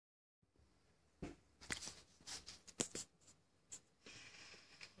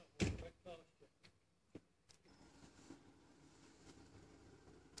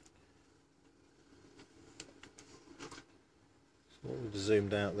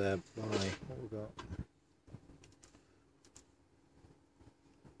zoomed out there by what we've got.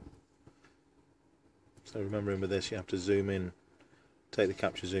 So remembering with this, you have to zoom in, take the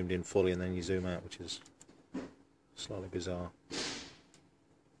capture zoomed in fully, and then you zoom out, which is slightly bizarre.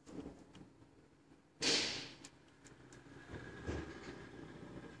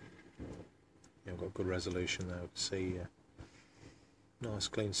 Yeah, I've got good resolution there. We can see nice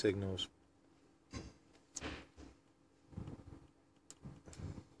clean signals.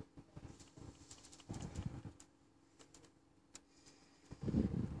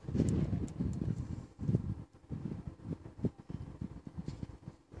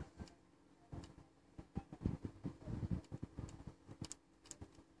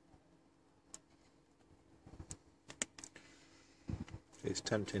 It's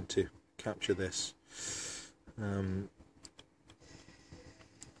tempting to capture this.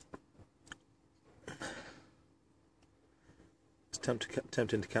 It's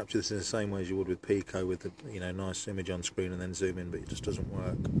tempting to capture this in the same way as you would with Pico, with the nice image on screen and then zoom in, but it just doesn't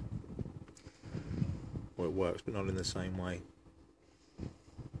work. Or it works, but not in the same way.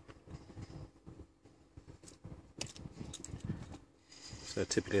 So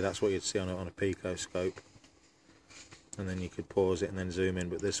typically that's what you'd see on a Pico scope. And then you could pause it and then zoom in,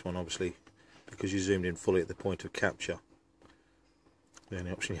 but this one, obviously, because you zoomed in fully at the point of capture, the only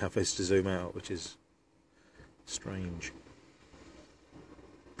option you have is to zoom out, which is strange.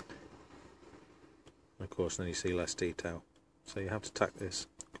 And of course then you see less detail, so you have to tack this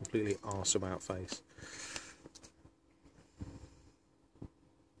completely arse about face.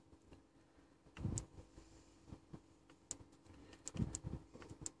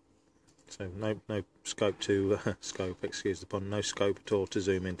 So no scope to excuse the pun, no scope at all to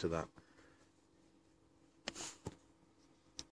zoom into that.